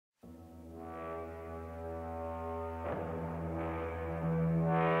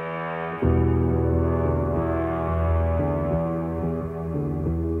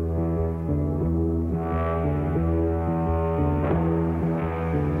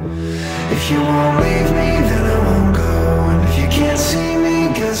If you won't leave me, then I won't go. And if you can't see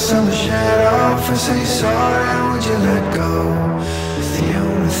me, guess I'ma shut off and say sorry. Would you let go? It's the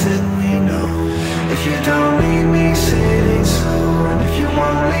only thing we know. If you don't need me, say it ain't so. And if you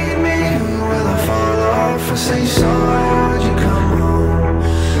won't leave me, who will I fall off and say sorry? Would you come home?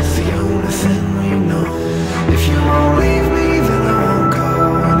 It's the only thing we know. If you won't leave me, then I won't go.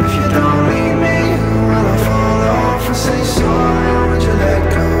 And if you don't need me, who will I fall off and say sorry? Would you let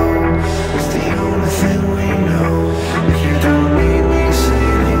go? It's the only thing we know. If you don't need me, say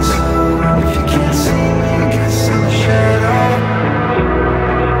it ain't so. And if you can't see me, guess I'll shut up.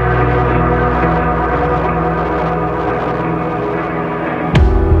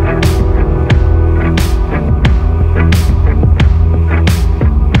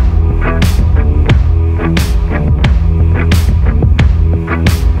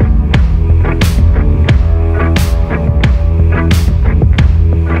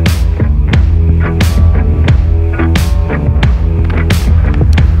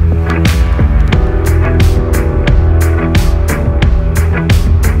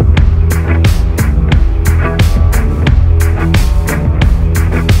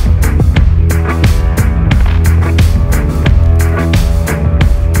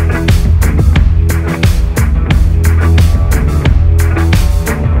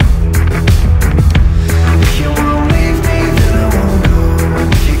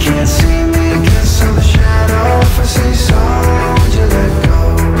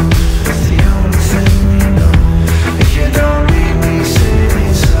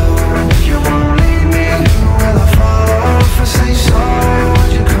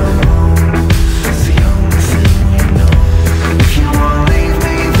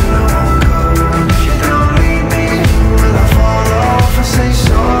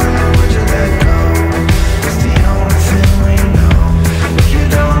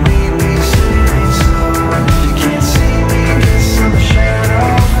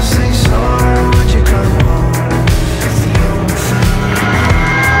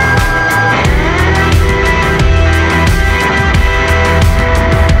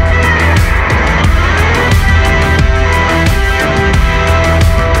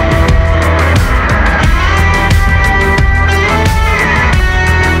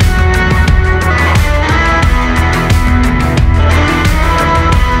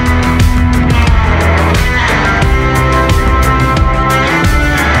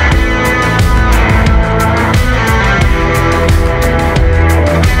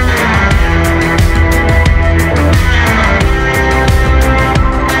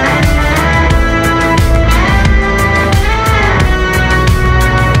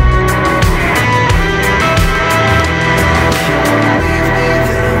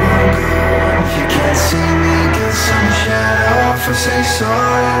 Say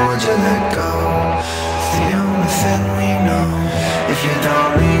sorry, would you let go? It's the only thing we know. If you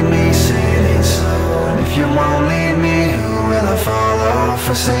don't need me, say it ain't so. And if you won't leave me, who will I fall off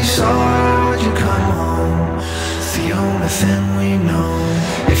and say sorry? Would you come home? It's the only thing we know.